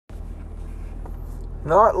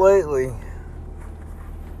Not lately.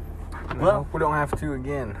 Well, we don't have to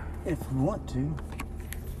again. If you want to,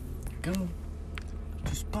 go to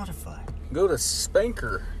Spotify. Go to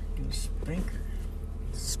Spanker. Go to Spanker.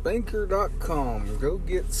 Spanker.com. Go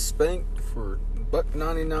get spanked for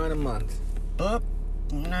 $1.99 a month.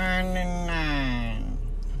 $1.99.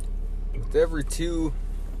 With every two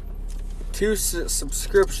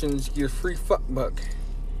subscriptions, you get a free fuck buck.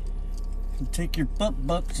 You take your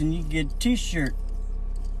bucks and you get a t-shirt.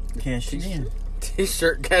 Cash it in.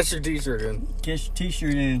 T-shirt, cash your t-shirt in. Cash your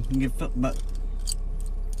t-shirt in, you get fuck buck.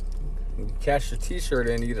 You cash your t-shirt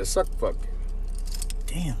in, you get a suck fuck.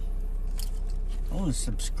 Damn. I want to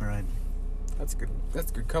subscribe. That's good.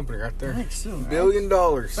 That's good company right there. I think so. $1 billion.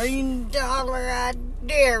 $1 billion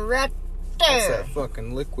idea right That's there. that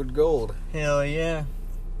fucking liquid gold. Hell yeah.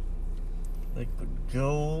 Liquid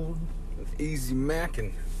gold. Easy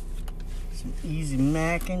macking. Some easy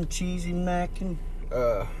macking, cheesy macking.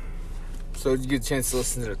 So did you get a chance to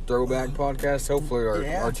listen to the Throwback podcast? Hopefully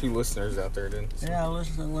Yeah. our two listeners out there did. So. Yeah, I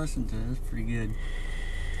listened to it. It's pretty good.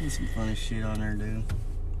 There's some funny shit on there, dude.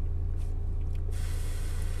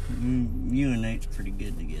 You and Nate's pretty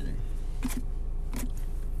good together.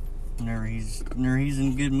 Whenever he's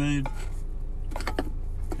in a good mood,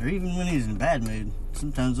 or even when he's in a bad mood.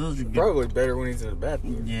 Sometimes those are good. Probably better when he's in a bad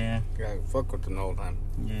mood. Yeah. You gotta fuck with him the whole time.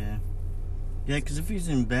 Yeah. Yeah, because if he's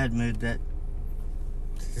in a bad mood, that...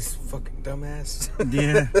 This fucking dumbass.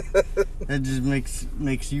 Yeah. That just makes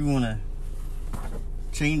you want to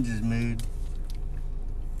change his mood.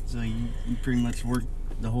 So you pretty much work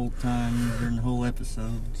the whole time during the whole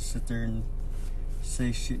episode. Just sit there and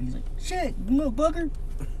say shit. He's like, shit, you motherfucker.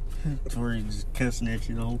 That's where he's just cussing at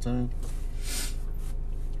you the whole time. It's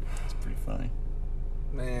pretty funny.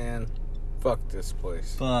 Man, fuck this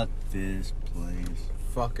place. Fuck this place.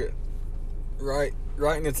 Fuck it. Right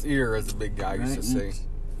in its ear, as the big guy used to say.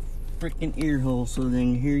 Freaking ear hole, so they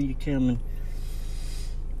can hear you coming.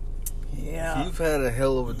 Yeah. You've had a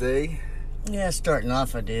hell of a day. Yeah, starting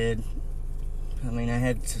off I did. I mean, I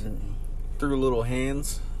had to... Through little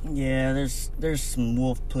hands. Yeah, there's some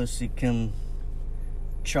wolf pussy come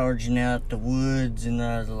charging out the woods, and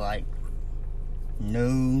I was like,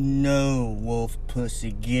 no, wolf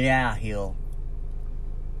pussy, get out here.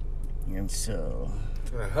 And so...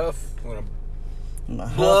 A huff. I'm a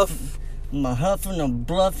Bluff. I'm a huffing, I'm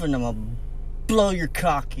bluffing, I'm a blow your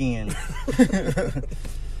cock in.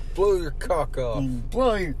 Blow your cock off.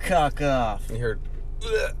 Blow your cock off. You heard.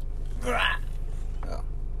 Oh.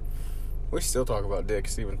 We still talk about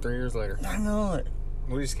dicks even 3 years later. I know it.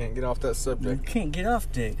 We just can't get off that You subject. can't get off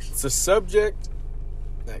dicks. It's a subject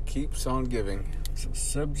that keeps on giving. It's a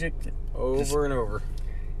subject that Over and over.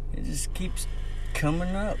 it just keeps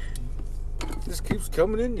coming up. It just keeps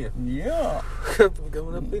coming in you. Yeah.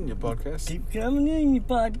 Coming up in your podcast. Keep coming in your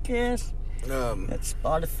podcast. At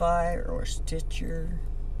Spotify or Stitcher.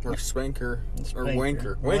 Or Spanker. Or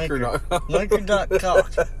Wanker. Wanker.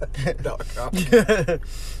 Wanker.cock.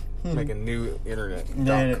 Make a new internet.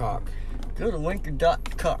 Yeah. .cock. Go to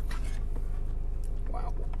wanker.cock.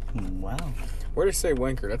 Wow. Wow. Where do you say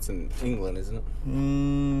wanker? That's in England, isn't it?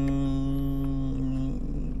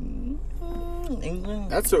 England.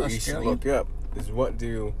 That's what Australia? you should look up. Is what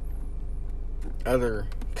do other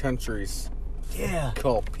countries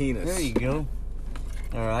call penis? There you go.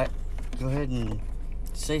 All right. Go ahead and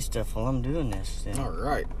say stuff while I'm doing this. Then. All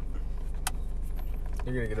right.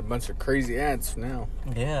 You're gonna get a bunch of crazy ads now.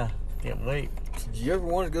 Yeah. Can't wait. Did you ever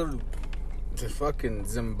want to go to fucking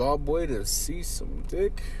Zimbabwe to see some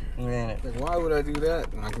dick? Man, Like, why would I do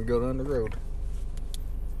that when I can go down the road?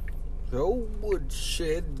 The old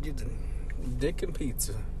woodshed, get the dick and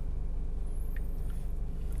pizza.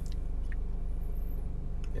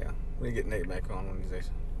 Yeah, we need to get Nate back on one of these days.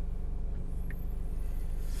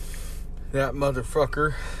 That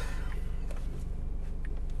motherfucker.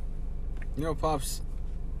 You know, Pops,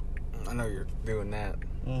 I know you're doing that.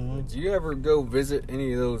 Mm-hmm. Did you ever go visit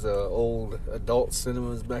any of those old adult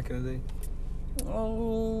cinemas back in the day?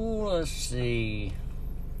 Oh, let's see.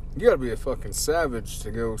 You gotta be a fucking savage to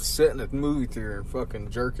go sit in a movie theater and fucking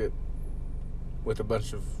jerk it with a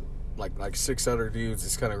bunch of like 6 other dudes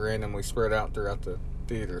just kind of randomly spread out throughout the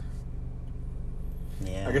theater.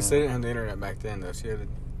 Yeah. I guess they didn't have the internet back then though, so if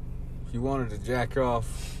you wanted to jack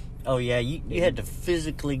off. Oh yeah, you had to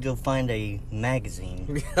physically go find a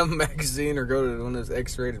magazine. A magazine or go to one of those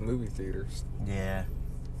X-rated movie theaters. Yeah.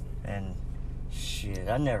 And shit,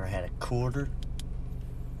 I never had a quarter.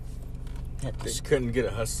 Had to They couldn't get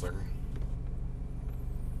a Hustler.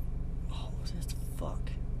 Oh, what the fuck?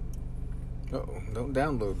 Uh-oh, don't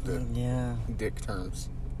download the Yeah. dick terms.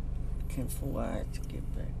 Can't wait to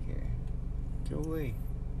get back here. Go away.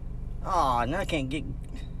 Aw, now I can't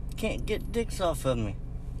get dicks off of me.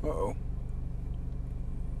 Uh-oh.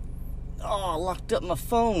 Oh, I locked up my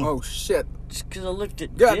phone. Oh, shit. Just because I looked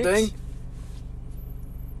at God dicks. dang.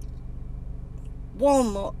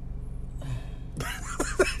 Walmart.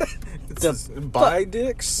 Buy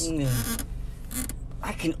dicks?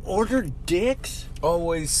 I can order dicks?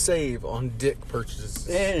 Always save on dick purchases.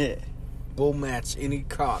 And We'll match any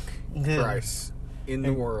cock price in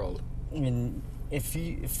the world. And if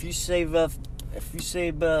you save up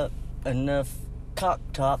enough cock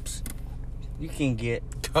tops, you can get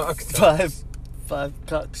Cock five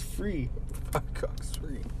cocks free. 5 cocks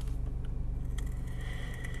free.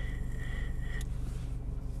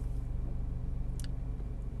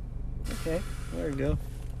 Okay, there we go.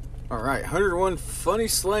 Alright, 101 funny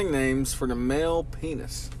slang names for the male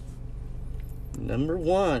penis. Number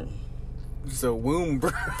 1. So, womb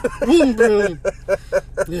broom. Womb broom.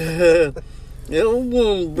 Yeah. Little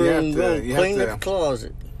womb broom. You Gonna clean have the to-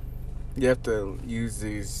 closet. You have to use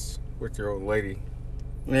these with your old lady.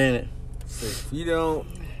 Man, So if you don't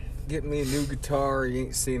get me a new guitar, you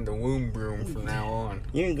ain't seeing the womb broom from now on.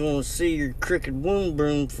 you ain't gonna see your crooked womb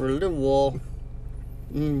broom for a little while.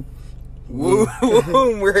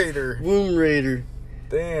 Womb Raider. Womb Raider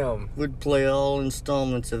Damn. would play all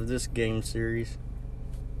installments of this game series.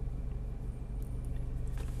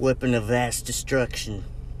 Weapon of vast destruction.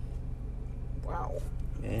 Wow.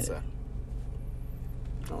 Man, That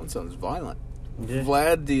one sounds violent. yeah.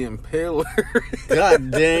 Vlad the Impaler. God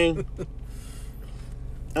dang.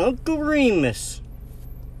 Uncle Remus.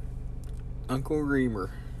 Uncle Reamer.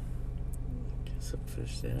 Guess I'll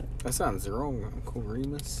push that. That sounds wrong, Uncle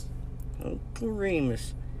Remus. Uncle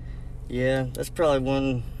Remus. Yeah, that's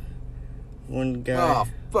probably one guy. Oh,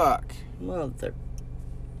 fuck. Mother.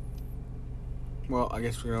 Well, I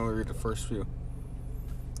guess we can only read the first few.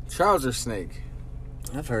 Trouser snake.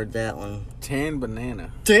 I've heard that one. Tan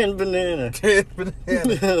banana. Tan banana. Tan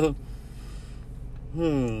banana.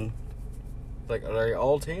 Like, are they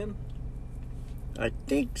all tan? I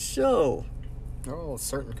think so. They're all a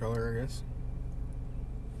certain color, I guess.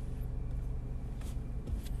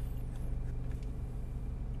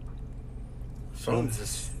 Phone's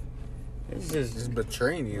It's just just.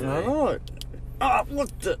 betraying you. I Right? know it. Ah,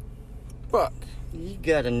 what the? Fuck. You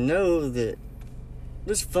gotta know that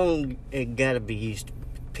this phone, it gotta be used to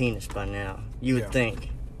penis by now. You would Yeah. think.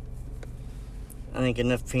 I think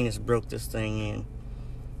enough penis broke this thing in.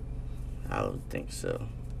 I would think so.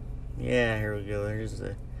 Yeah, here we go.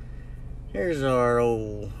 Here's our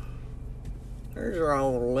old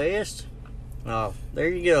list. Oh, there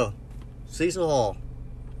you go. Cecil Hall.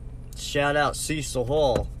 Shout out Cecil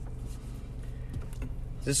Hall.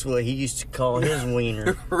 This is what he used to call his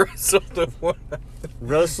wiener. Russell the one.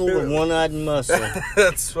 Russell the one-eyed muscle.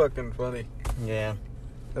 That's fucking funny. Yeah.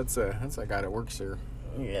 That's a guy that works here.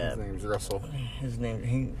 Yeah. His name's Russell. He's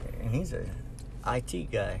a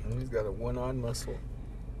IT guy. And he's got a one-eyed muscle.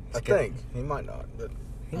 I He's got- think. He might not, but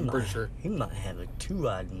I'm pretty sure. He might have a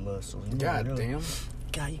two-eyed muscle. You never God know. damn.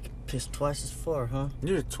 God, you can piss twice as far, huh?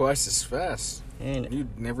 You're twice as fast. And You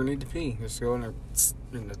never need to pee. Just go in there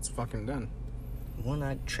and it's fucking done.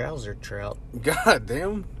 one-eyed trouser trout. God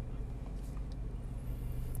damn.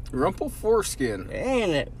 Rumple foreskin.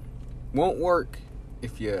 And it. Won't work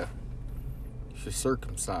if you're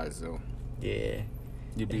circumcised, though. Yeah.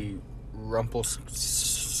 You'd be rumple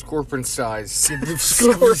scorpion size.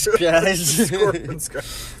 Scorpion skies. Scorpion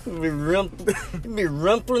size. You'd be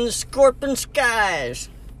rumpling the scorpion skies.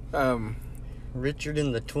 Richard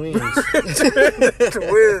and the Twins.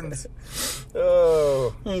 Twins.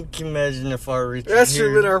 Oh. Can you imagine if our Richard That should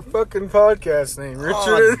have here- been our fucking podcast name. Oh,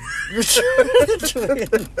 Richard Richard and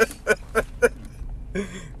the Twins.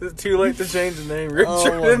 Is it too late to change the name? Richard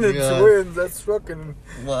Oh, my and the God. Twins. That's fucking...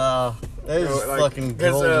 Wow. That is You know, like, fucking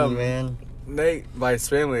 'cause, golden, man. Nate, by his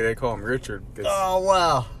family, they call him Richard. 'Cause- Oh,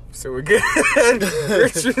 wow. So we get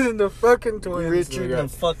Richard and the fucking Twins. Richard and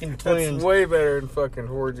the fucking Twins. That's way better than fucking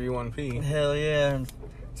 4G1P. Hell yeah.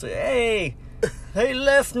 Say, hey,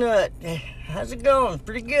 Left Nut. How's it going?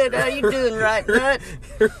 Pretty good. How you doing, Right Nut?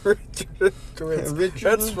 Richard and the Twins. Richard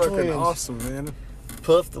That's and the fucking Twins. awesome, man.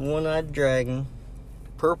 Puff the One-Eyed Dragon.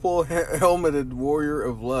 Purple helmeted warrior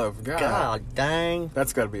of love. God dang.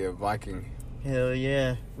 That's got to be a Viking. Hell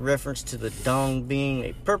yeah. Reference to the dong being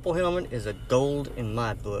a purple helmet is a gold in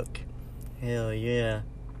my book. Hell yeah.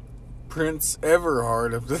 Prince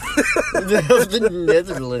Everhard of the... Of the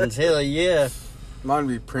Netherlands. Hell yeah. Mine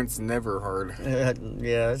would be Prince Neverhard.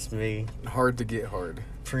 Yeah, that's me. Hard to get hard.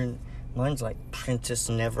 Mine's like Princess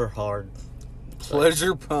Neverhard.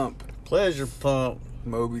 Pleasure Pump. Pleasure Pump.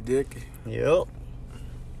 Moby Dick. Yep.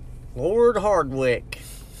 Lord Hardwick.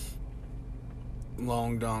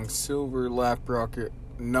 Long Dong Silver, Lap Rocket,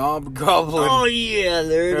 Knob Goblin. Oh, yeah,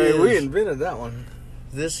 there it is. We invented that one.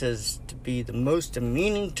 This has to be the most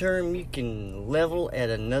demeaning term you can level at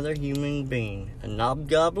another human being. A knob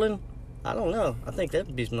goblin? I don't know. I think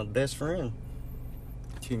that'd be my best friend.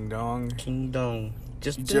 King Dong. King Dong.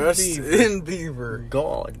 Justin in Beaver.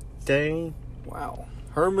 God dang. Wow.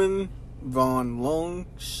 Herman von Lohen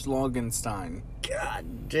Schlagenstein.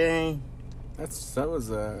 God dang. That was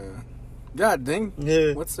God dang.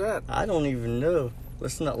 Yeah. What's that? I don't even know.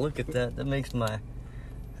 Let's not look at that. That makes my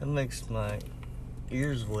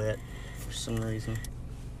ears wet for some reason.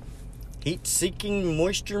 Heat-seeking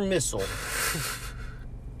moisture missile.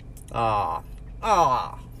 Of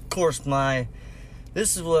course,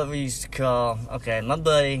 this is what we used to call, okay, my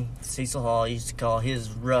buddy, Cecil Hall, used to call his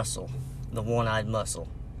Russell, the one-eyed muscle.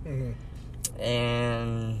 Mm-hmm.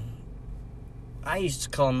 And I used to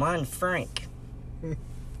call mine Frank.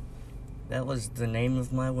 That was the name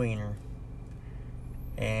of my wiener.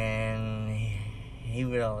 And he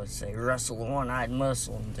would always say, Russell, the one-eyed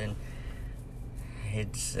muscle. And then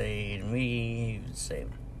he'd say to me, he would say,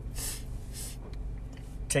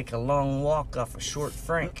 take a long walk off a short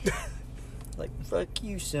Frank. Like, fuck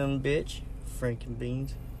you, son bitch. Frank and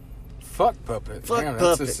Beans. Fuck puppet. Fuck Damn,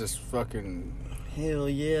 puppet. That's just fucking Hell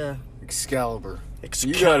yeah. Excalibur.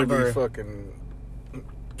 Excalibur. You gotta be fucking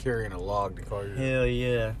carrying a log to call Hell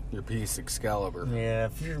yeah. your piece Excalibur. Yeah,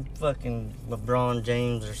 if you're fucking LeBron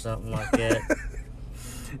James or something like that.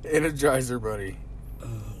 Energizer buddy.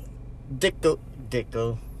 Dicko Dick.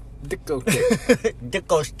 Dicko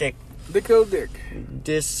stick. Dicko Dick.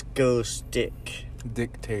 Disco stick.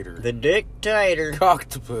 Dictator. The dictator.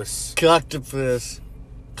 Coctopus. Coctopus.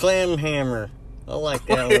 Clam hammer. I like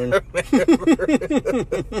that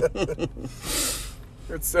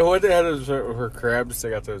one. So what they had is her crabs. They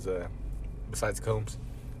got those besides combs.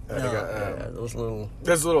 They got those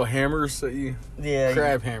little hammers that you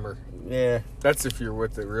crab hammer. Yeah. That's if you're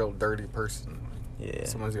with a real dirty person. Yeah.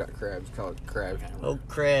 Someone's got crabs, call it crab hammer. Oh,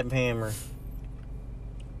 crab hammer.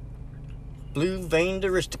 Blue veined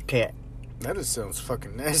aristocat. That just sounds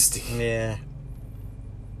fucking nasty. Yeah.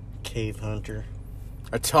 Cave hunter.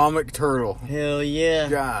 Atomic turtle. Hell yeah.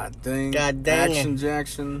 God dang. Action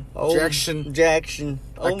Jackson. Oh, Jackson.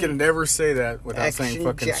 I can never say that without Action saying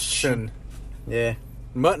fucking Jackson. shin. Yeah.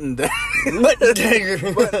 Mutton dagger. Mutton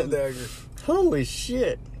dagger. Mutton dagger. Holy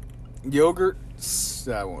shit. Yogurt.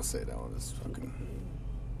 I won't say that one. It's fucking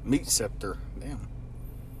meat scepter. Damn.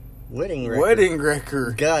 Wedding wrecker. Wedding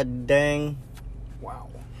wrecker. God dang. Wow.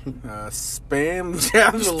 Spam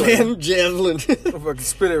javelin. Spam javelin. Fucking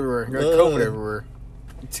spit everywhere. Got COVID everywhere.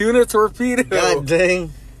 Tuna torpedo. God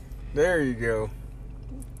dang. There you go.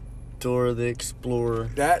 Dora the Explorer.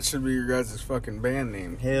 That should be your guys' fucking band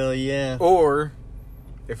name. Hell yeah. Or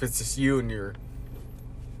if it's just you and your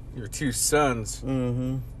two sons,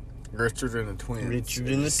 Richard and the twins. Richard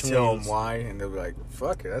and the just twins. Tell them why, and they'll be like,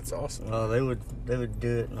 "Fuck it, that's awesome." Oh, they would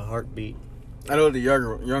do it in a heartbeat. I know the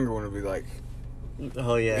younger one would be like,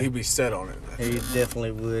 oh yeah, he'd be set on it. He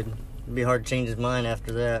definitely would. It'd be hard to change his mind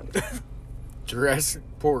after that. Jurassic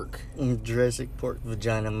Pork. Jurassic Pork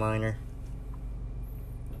Vagina Minor.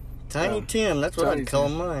 Tiny Tim, that's what Tiny I'd call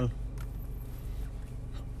Tim. mine.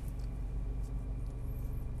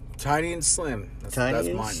 Tiny and Slim. That's Tiny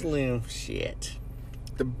and mine. Slim. Shit.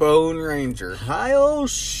 The Bone Ranger. Hi-oh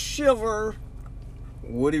Shiver.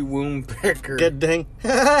 Woody Woompecker. God dang.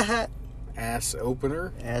 Ass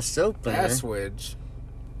Opener. Ass opener. Ass Wedge.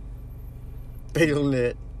 Beetle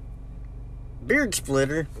Knit. Beard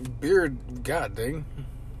Splitter. Beard. God dang.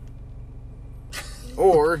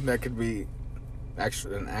 Or that could be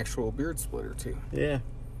an actual beard splitter too. Yeah.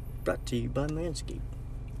 Brought to you by Manscaped.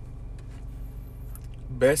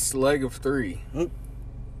 Best leg of three.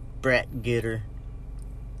 Brat Getter.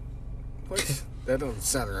 What? That doesn't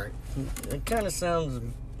sound right. It kind of sounds,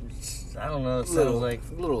 I don't know, it sounds like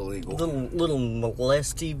a little illegal. Little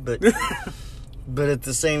molesty, but but at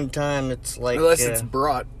the same time it's like Unless it's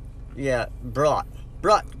brought. Yeah, brat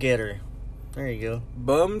getter. There you go.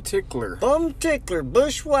 Bum tickler. Bum tickler,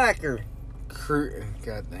 bushwhacker.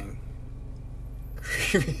 God dang.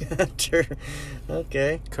 Hunter.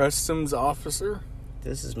 Okay. Customs officer.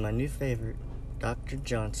 This is my new favorite. Dr.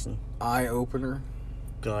 Johnson. Eye opener.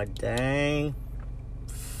 God dang.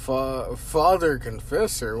 Father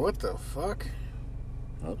confessor. What the fuck?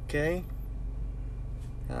 Okay.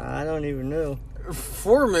 I don't even know.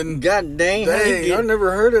 Foreman. God dang. Dang, I've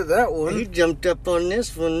never heard of that one. He jumped up on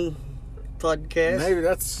this one podcast. Maybe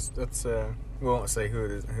that's we won't say who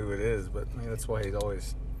it is, but maybe that's why he's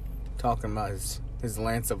always talking about his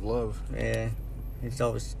lance of love. Yeah. He's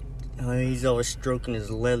always He's always stroking his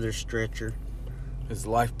leather stretcher. His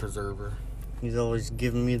life preserver. He's always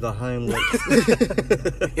giving me the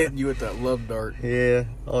Heimlich. Hitting you with that love dart. Yeah,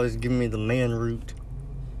 always giving me the man root.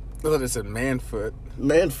 Oh, it said man foot.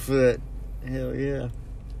 Man foot. Hell yeah.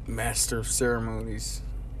 Master of ceremonies.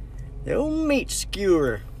 The old meat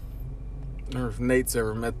skewer. I wonder if Nate's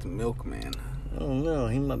ever met the milkman. I don't know.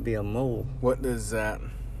 He might be a mole. What is that?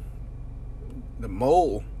 The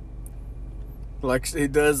mole. Like he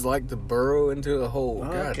does, like to burrow into the hole.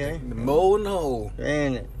 Oh, God, okay. dang, the mole in the hole.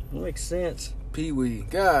 And it makes sense. Pee wee.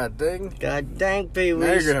 God dang. God dang, Pee Wee.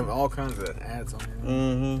 Now you're gonna have all kinds of ads on here.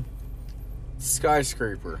 Mm-hmm.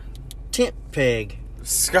 Skyscraper. Tent peg.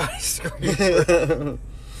 Skyscraper.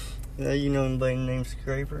 Yeah, you know anybody named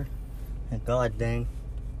Scraper? God dang.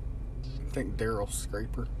 I think Daryl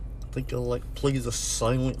Scraper. I think they'll like play the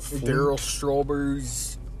silent flute. Daryl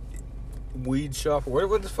Strawberry's weed shop.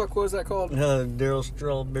 What the fuck was that called? Daryl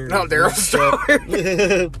Strawberry. No, Daryl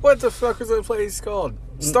Strawberry. What the fuck was that place called?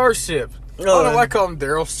 Starship. I don't know why I call him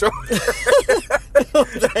Daryl Strawberry.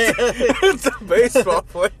 It's a baseball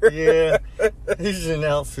player. Yeah. He's an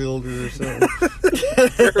outfielder or something.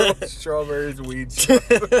 Daryl Strawberry's weed shop.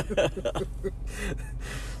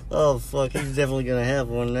 Oh, fuck. He's definitely going to have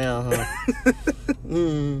one now, huh?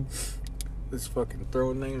 Just fucking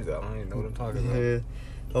throwing names out. I don't even know what I'm talking about. Yeah.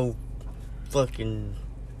 Oh, fucking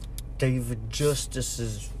David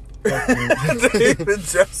Justice's fucking... David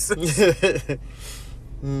Justice.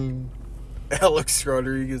 Mm. Alex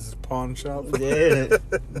Rodriguez's pawn shop. Yeah.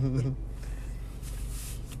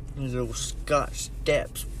 His old Scott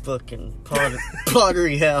Stapp's fucking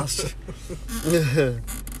pottery house.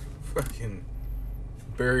 Fucking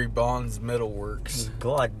Barry Bonds Metalworks.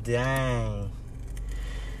 God dang.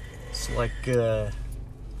 It's like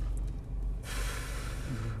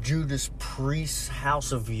Judas Priest's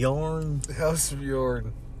House of Yarn. House of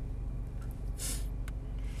Yarn.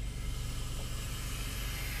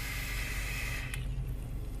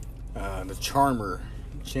 The Charmer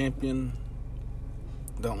Champion.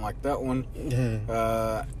 Don't like that one.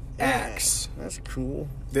 Axe. That's cool.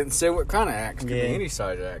 Didn't say what kind of axe. Could Yeah. be any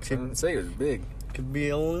size axe. Didn't say it was big. Could be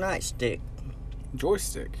an old nightstick.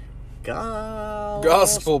 Joystick.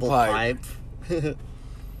 Gospel pipe.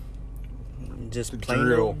 Just The plain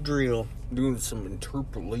drill. old drill. Doing some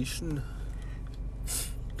interpolation.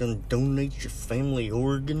 Gonna donate your family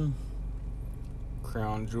organ.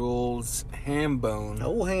 Crown Jewels. Ham bone.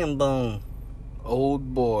 Old ham bone.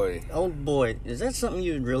 Old boy. Old boy. Is that something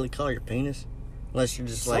you would really call your penis? Unless you're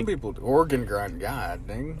just Some like... people organ grind. God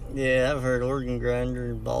dang. Yeah, I've heard organ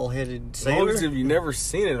grinder, ball-headed As long as sailor. if you've never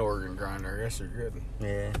seen an organ grinder, I guess you're good.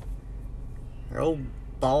 Yeah. Or old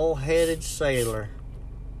ball-headed sailor.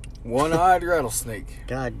 One-eyed rattlesnake.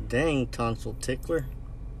 God dang, tonsil tickler.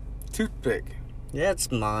 Toothpick. That's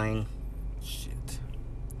mine. Shit.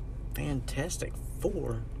 Fantastic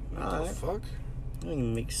Four. What Alright. the fuck? That don't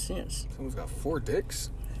even make sense. Someone's got 4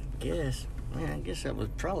 dicks. Guess. Man, I guess that was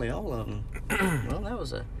probably all of them. Well, that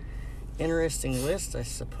was a interesting list, I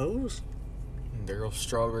suppose. Daryl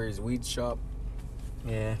Strawberry's weed shop.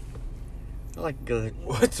 Yeah. I like good.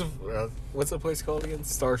 What's the place called again?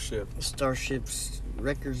 Starship. Starships,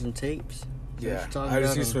 records, and tapes. Yeah. Talking I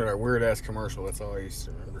just about used to remember that weird ass commercial. That's all I used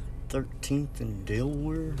to remember. 13th and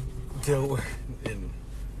Delaware. Delaware and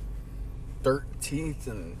 13th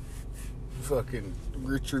and fucking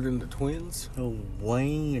Richard and the Twins. Oh,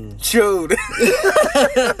 Wayne and... Chode.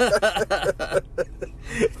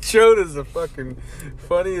 Chode is the fucking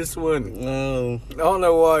funniest one. Oh. I don't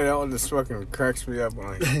know why that one just fucking cracks me up when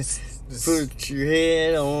I just Put your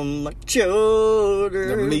head on my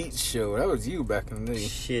shoulder. the meat show. That was you back in the day.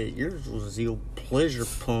 Shit, yours was the old pleasure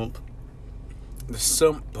pump. The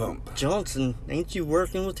sump pump. Johnson, ain't you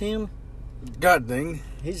working with him? God dang.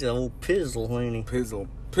 He's an old pizzle, ain't he? Pizzle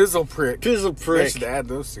prick. Pizzle I prick. should add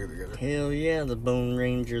those two together. Hell yeah, the Bone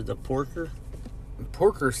Ranger, the porker.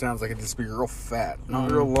 Porker sounds like it just be real fat.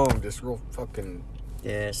 Not real long, just real fucking...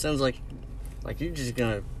 Yeah, it sounds like you're just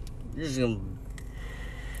gonna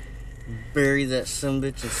bury that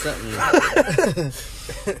sumbitch in something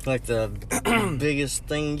like the biggest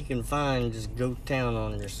thing you can find, just go town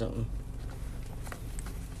on it or something.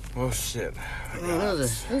 Oh shit. Well, that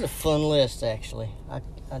was a fun list, actually. I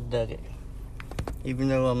dug it. Even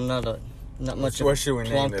though I'm not much of a What should we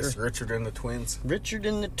name this? plonker. Richard and the Twins? Richard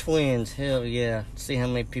and the Twins, hell yeah. See how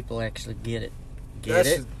many people actually get it. Get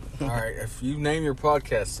it? Alright, if you name your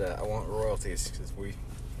podcast that, I want royalties, because we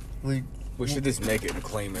should just make it and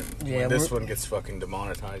claim it. Yeah, when this one gets fucking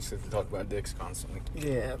demonetized because we talk about dicks constantly.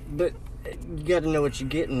 Yeah, but you got to know what you're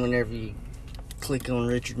getting whenever you click on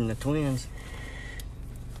Richard and the Twins.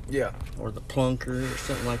 Yeah. Or the plunker or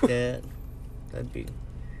something like that. That'd be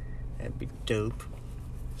dope.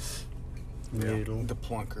 Noodle. Yeah, the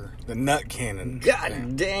plunker. The nut cannon.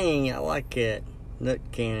 God dang, I like that. Nut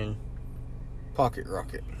cannon. Pocket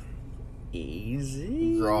rocket.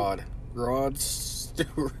 Easy. Rod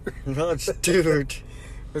Stewart. Rod Stewart.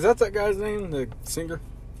 Is that guy's name? The singer?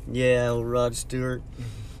 Yeah, old Rod Stewart.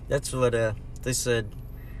 That's what they said.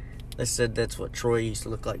 They said that's what Troy used to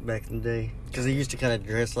look like back in the day. Because he used to kind of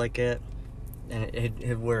dress like that. And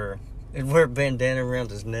he'd wear a bandana around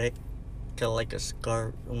his neck. Kind of like a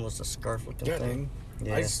scarf, almost a scarf looking thing.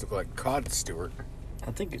 Yeah. I used to look like Cod Stewart.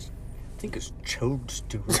 I think it's Chode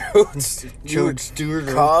Stewart. Chode Stewart.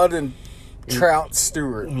 Cod and Trout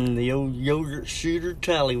Stewart. And the old yogurt shooter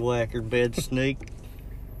tallywhacker bed snake.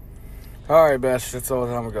 All right, Bash, that's all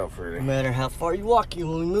the time we got for No today. matter how far you walk, you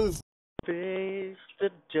only move. Face the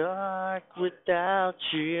dark without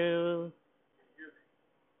you.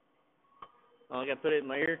 Oh, I gotta put it in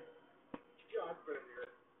my ear? Yeah, I'd put it in your ear.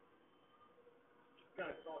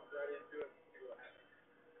 Kind of talk right into it and see what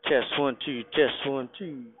happens. Test 1 2, test 1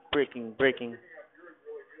 2. Breaking Benjamin.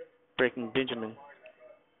 Breaking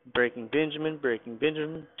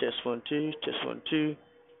Benjamin. Test 1 2, test 1 2.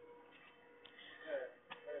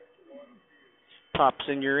 Pops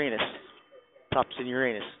in Uranus. 1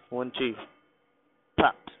 2.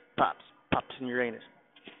 Pops in Uranus.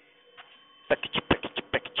 Back at you back.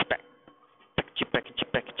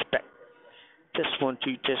 Test 1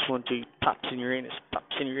 2, test 1 2. Pops in Uranus.